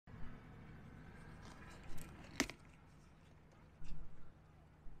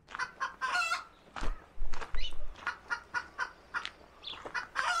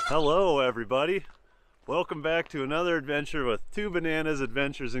Hello everybody, welcome back to another adventure with Two Bananas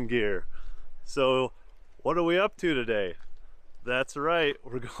Adventures in Gear. So what are we up to today? That's right,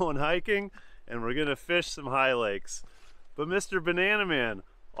 we're going hiking and we're gonna fish some high lakes. But Mr. Banana Man,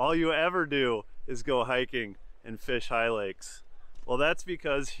 all you ever do is go hiking and fish high lakes. Well, that's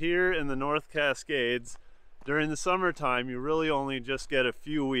because here in the North Cascades during the summertime you really only just get a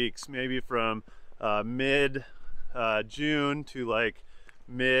few weeks, maybe from mid June to like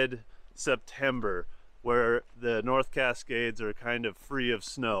mid-September, where the North Cascades are kind of free of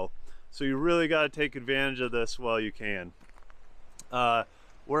snow. So you really got to take advantage of this while you can.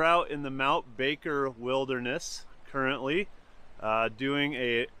 We're out in the Mount Baker Wilderness currently, doing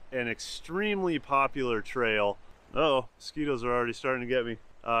an extremely popular trail. Oh, mosquitoes are already starting to get me.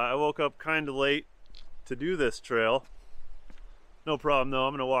 I woke up kind of late to do this trail. No problem though,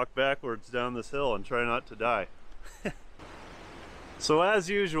 I'm gonna walk backwards down this hill and try not to die. So as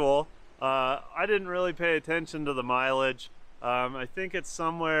usual, I didn't really pay attention to the mileage. I think it's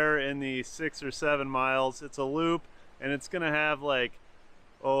somewhere in the 6 or 7 miles. It's a loop and it's gonna have like,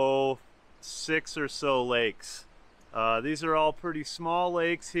 6 or so lakes. These are all pretty small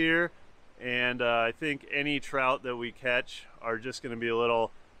lakes here, and I think any trout that we catch are just gonna be a little,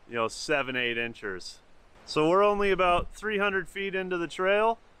 7-8 inchers. So we're only about 300 feet into the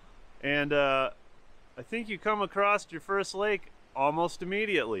trail, and I think you come across your first lake almost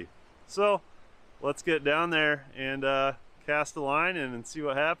immediately. So let's get down there and cast a line in and see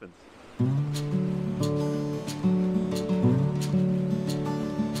what happens.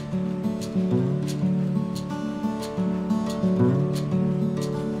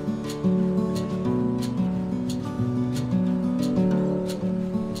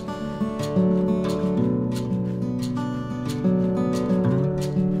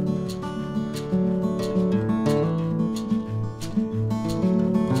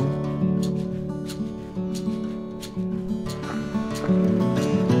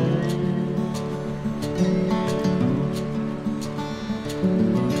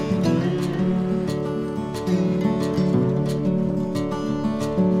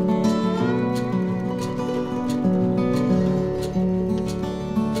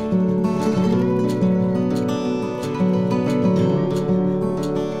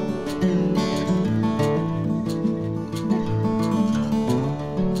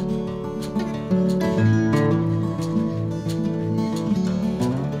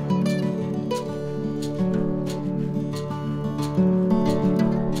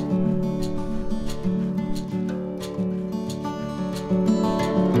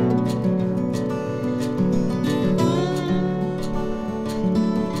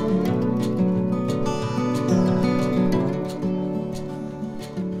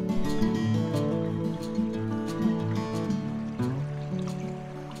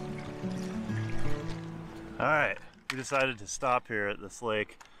 Alright, we decided to stop here at this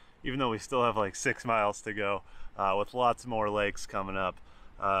lake, even though we still have like 6 miles to go, with lots more lakes coming up.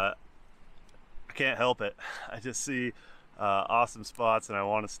 I can't help it. I just see awesome spots and I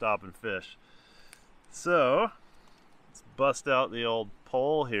want to stop and fish. So, let's bust out the old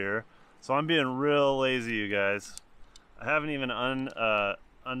pole here. So I'm being real lazy, you guys. I haven't even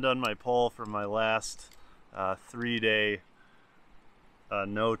undone my pole from my last 3-day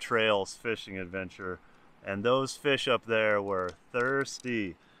no trails fishing adventure. And those fish up there were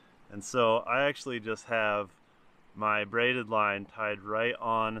thirsty. And so I actually just have my braided line tied right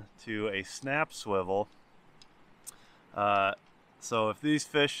on to a snap swivel. So if these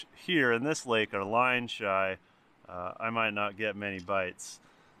fish here in this lake are line shy, I might not get many bites.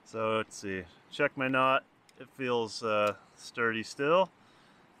 So let's see, check my knot. It feels sturdy still.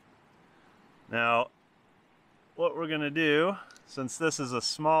 Now, what we're gonna do, since this is a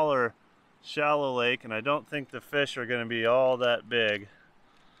smaller shallow lake and I don't think the fish are going to be all that big,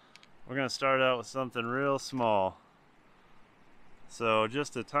 we're going to start out with something real small. So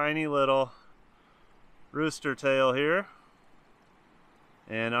just a tiny little rooster tail here,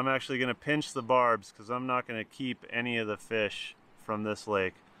 and I'm actually going to pinch the barbs because I'm not going to keep any of the fish from this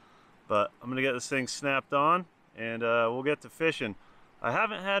lake. But I'm going to get this thing snapped on and we'll get to fishing. I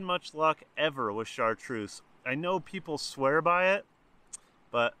haven't had much luck ever with chartreuse. I know people swear by it,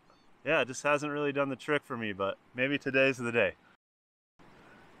 but yeah, it just hasn't really done the trick for me, but maybe today's the day.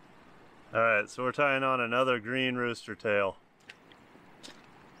 Alright, so we're tying on another green rooster tail.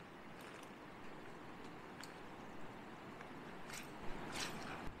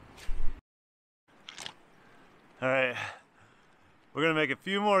 Alright, we're gonna make a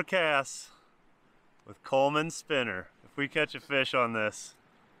few more casts with Coleman's spinner. If we catch a fish on this,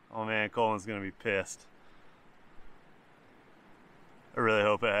 oh man, Coleman's gonna be pissed. I really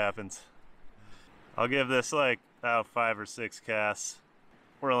hope it happens. I'll give this like about 5 or 6 casts.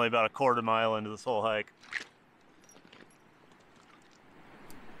 We're only about a quarter mile into this whole hike.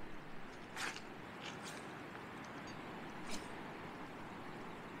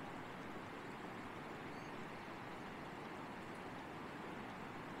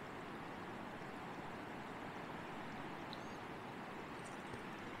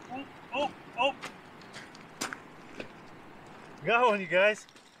 Oh! Got one, you guys.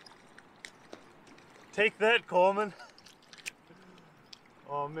 Take that, Coleman.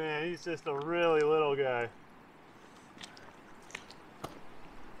 Oh man, he's just a really little guy.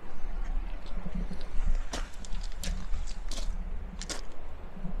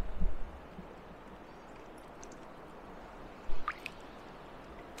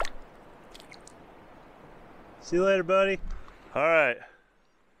 See you later, buddy. All right,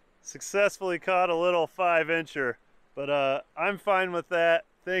 successfully caught a little 5-incher, but I'm fine with that.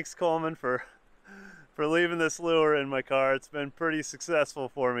 Thanks, Coleman, for leaving this lure in my car. It's been pretty successful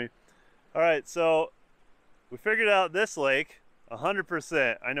for me. All right, so we figured out this lake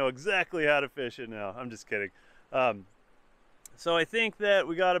 100%. I know exactly how to fish it now. I'm just kidding. So I think that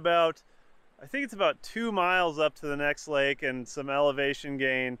we got about, I think it's about 2 miles up to the next lake and some elevation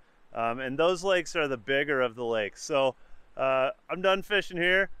gain. And those lakes are the bigger of the lakes. So I'm done fishing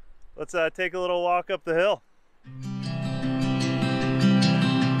here. Let's take a little walk up the hill.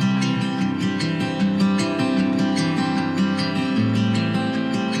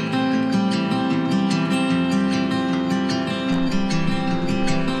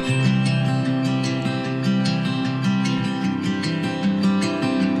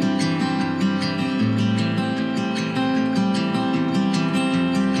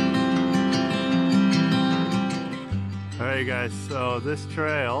 Alright guys, so this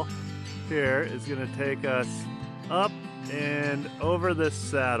trail here is going to take us up and over this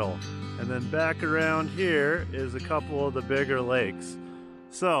saddle, and then back around here is a couple of the bigger lakes.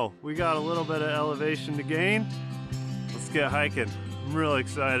 So we got a little bit of elevation to gain. Let's get hiking. I'm really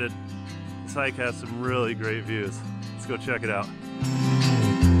excited. This hike has some really great views. Let's go check it out.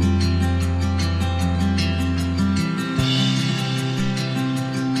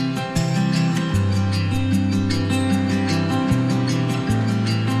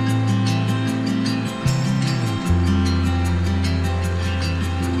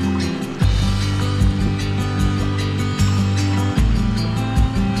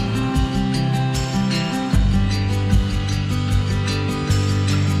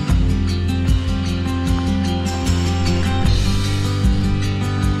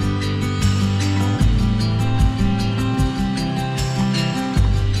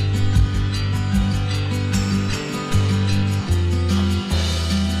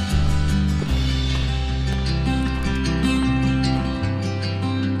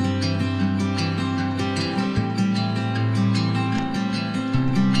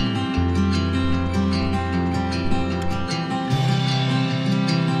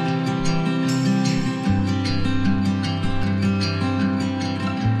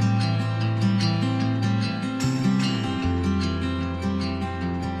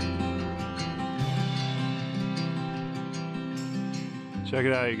 Check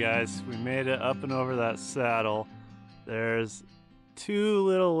it out, you guys. We made it up and over that saddle. There's 2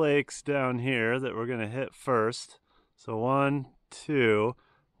 little lakes down here that we're gonna hit first. So 1, 2,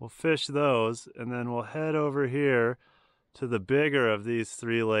 we'll fish those, and then we'll head over here to the bigger of these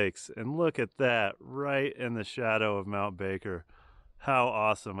 3 lakes. And look at that, right in the shadow of Mount Baker. How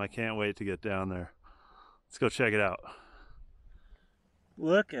awesome. I can't wait to get down there. Let's go check it out.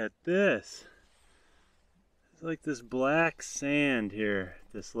 Look at this. It's like this black sand here,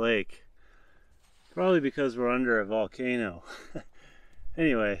 this lake. Probably because we're under a volcano.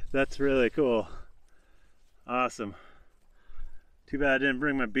 Anyway, that's really cool. Awesome. Too bad I didn't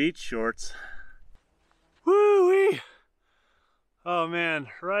bring my beach shorts. Woo-wee! Oh man,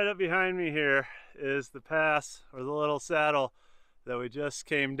 right up behind me here is the pass, or the little saddle that we just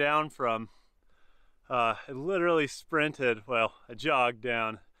came down from. I literally sprinted, well, I jogged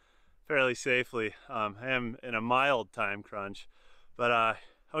down fairly safely. I am in a mild time crunch, but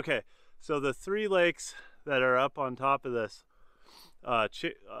okay, so the 3 lakes that are up on top of this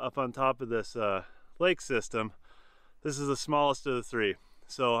lake system, this is the smallest of the 3.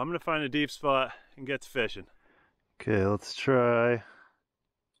 So I'm gonna find a deep spot and get to fishing. Okay, let's try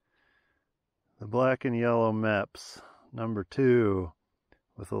the black and yellow Meps, number 2,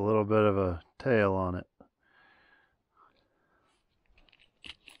 with a little bit of a tail on it.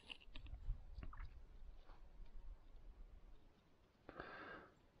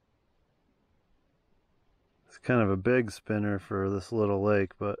 kind of a big spinner for this little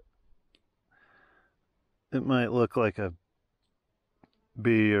lake, but it might look like a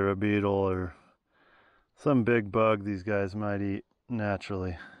bee or a beetle or some big bug these guys might eat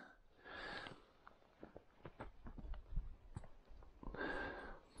naturally.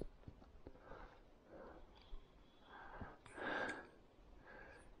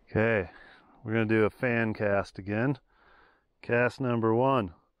 Okay, we're going to do a fan cast again. Cast number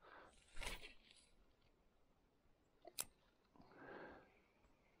 1.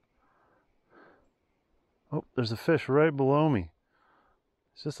 Oh, there's a fish right below me.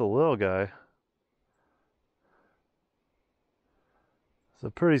 It's just a little guy. It's a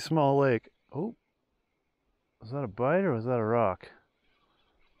pretty small lake. Oh, was that a bite or was that a rock?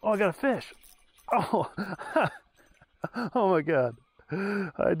 Oh, I got a fish. Oh, oh my God.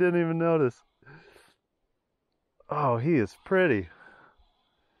 I didn't even notice. Oh, he is pretty.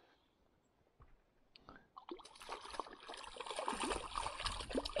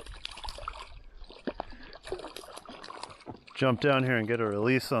 Jump down here and get a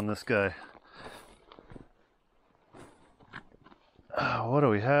release on this guy. Oh, what do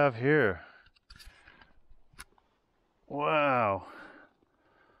we have here? Wow.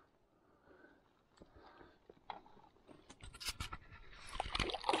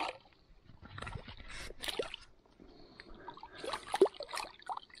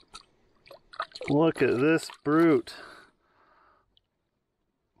 Look at this brute.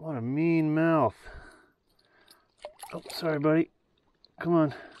 What a mean mouth. Oh, sorry, buddy. Come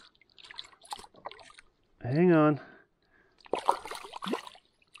on. Hang on.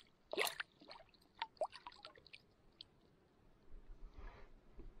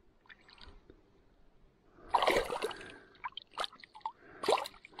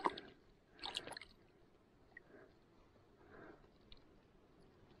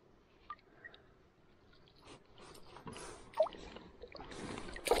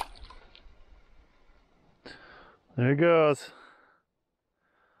 There he goes.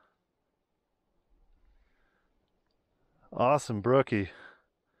 Awesome brookie.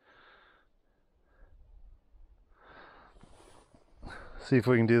 See if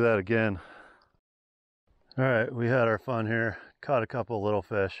we can do that again. All right, we had our fun here. Caught a couple little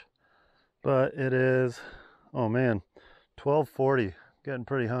fish, but it is, oh man, 12:40. Getting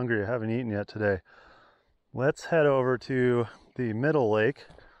pretty hungry. I haven't eaten yet today. Let's head over to the middle lake,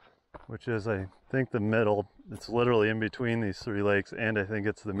 which is, I think, the middle. It's literally in between these 3 lakes, and I think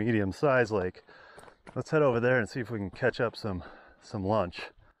it's the medium-sized lake. Let's head over there and see if we can catch up some lunch.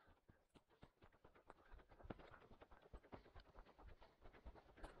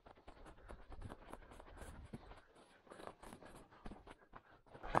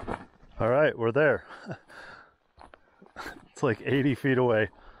 All right, we're there. It's like 80 feet away.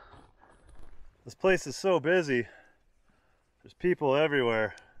 This place is so busy. There's people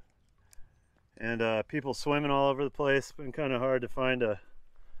everywhere. And people swimming all over the place. It's been kind of hard to find a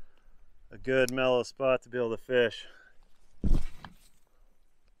good mellow spot to be able to fish. There's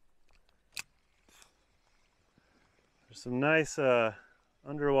some nice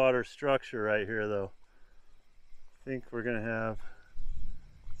underwater structure right here though. I think we're gonna have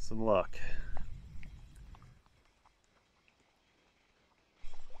some luck.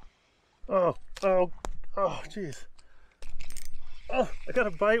 Oh, jeez. Oh, I got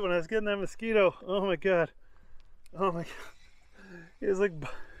a bite when I was getting that mosquito. Oh my God. Oh my God. He was like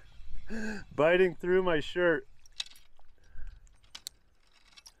biting through my shirt.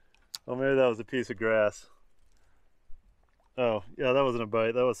 Oh, maybe that was a piece of grass. Oh, yeah, that wasn't a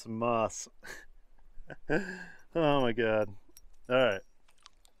bite. That was some moss. Oh my God. All right.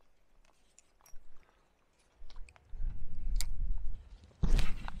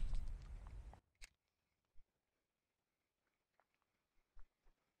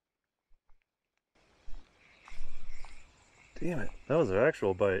 Damn it, that was an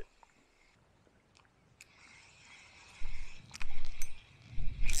actual bite.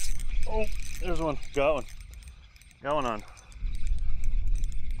 Oh, there's one. Got one. Got one on.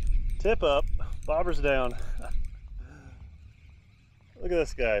 Tip up, bobber's down. Look at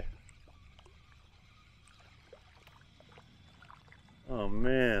this guy. Oh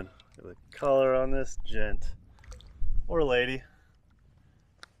man, look at the color on this gent. Or lady.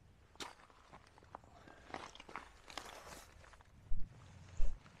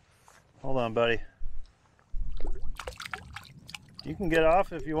 Hold on, buddy. You can get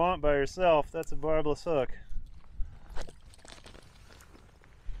off if you want by yourself. That's a barbless hook.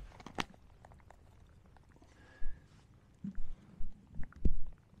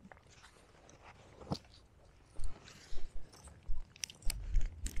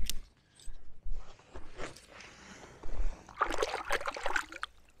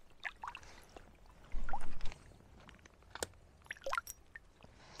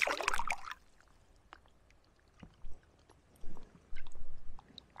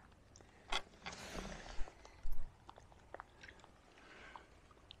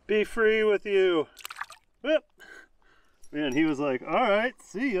 Be free with you. Whoop. Man, he was like, all right,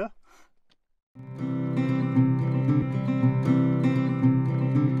 see ya.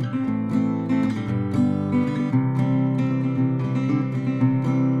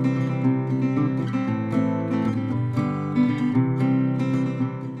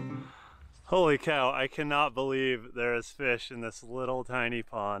 Holy cow, I cannot believe there is fish in this little tiny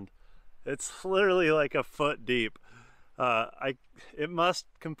pond. It's literally like a foot deep. It must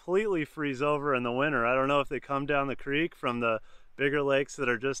completely freeze over in the winter. I don't know if they come down the creek from the bigger lakes that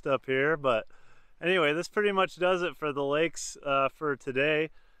are just up here, but anyway, this pretty much does it for the lakes for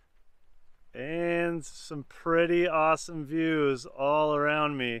today. And some pretty awesome views all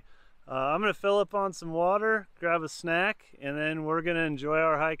around me. I'm gonna fill up on some water, grab a snack, and then we're gonna enjoy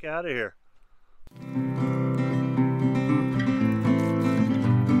our hike out of here.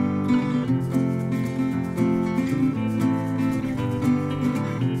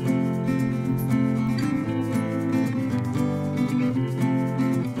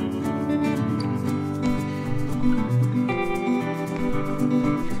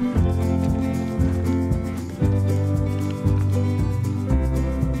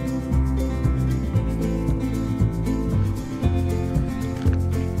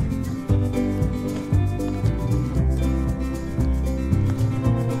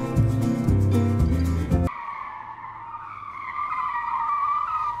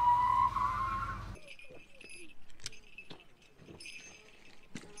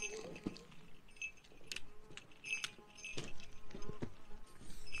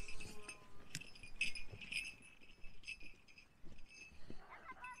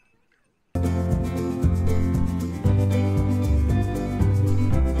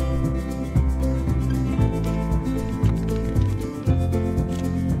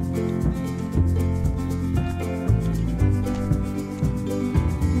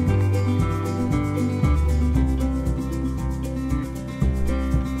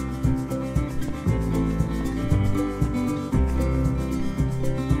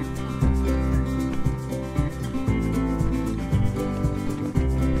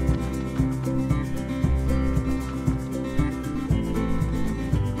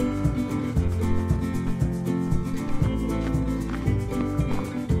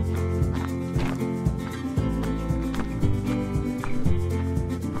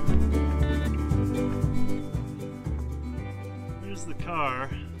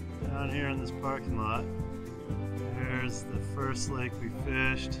 Down here in this parking lot. There's the first lake we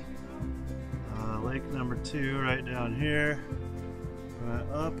fished. Lake number 2 right down here.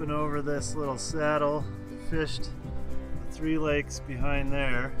 Went up and over this little saddle, fished the 3 lakes behind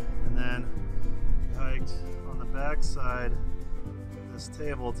there, and then we hiked on the back side of this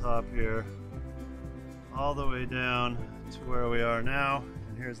tabletop here all the way down to where we are now.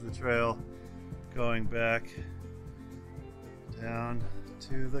 And here's the trail going back down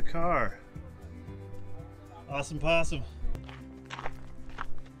to the car. Awesome possum.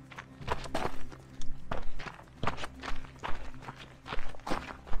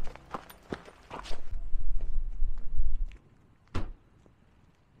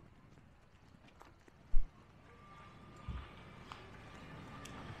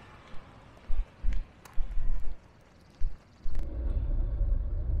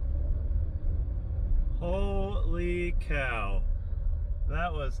 Holy cow.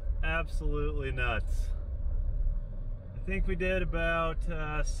 That was absolutely nuts. I think we did about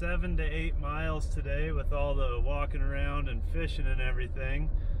 7 to 8 miles today with all the walking around and fishing and everything.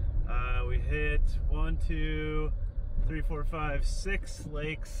 We hit 1, 2, 3, 4, 5, 6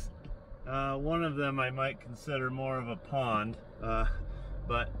 lakes. One of them I might consider more of a pond.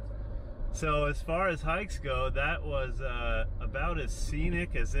 So as far as hikes go, that was about as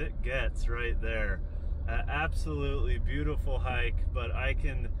scenic as it gets right there. Absolutely beautiful hike, but I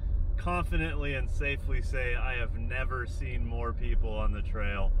can confidently and safely say I have never seen more people on the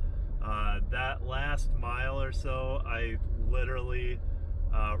trail. That last mile or so, I literally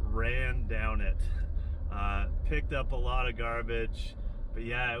ran down it. Picked up a lot of garbage, but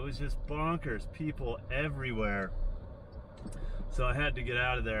yeah, it was just bonkers, people everywhere. So I had to get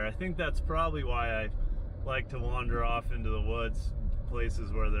out of there. I think that's probably why I like to wander off into the woods,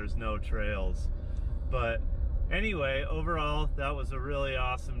 places where there's no trails. But anyway, overall, that was a really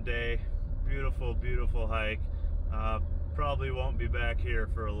awesome day. Beautiful, beautiful hike. Probably won't be back here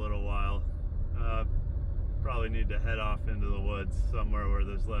for a little while. Probably need to head off into the woods somewhere where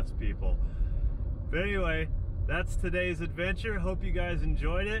there's less people. But anyway, that's today's adventure. Hope you guys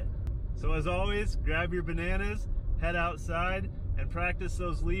enjoyed it. So as always, grab your bananas, head outside, and practice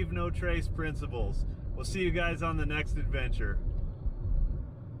those leave no trace principles. We'll see you guys on the next adventure.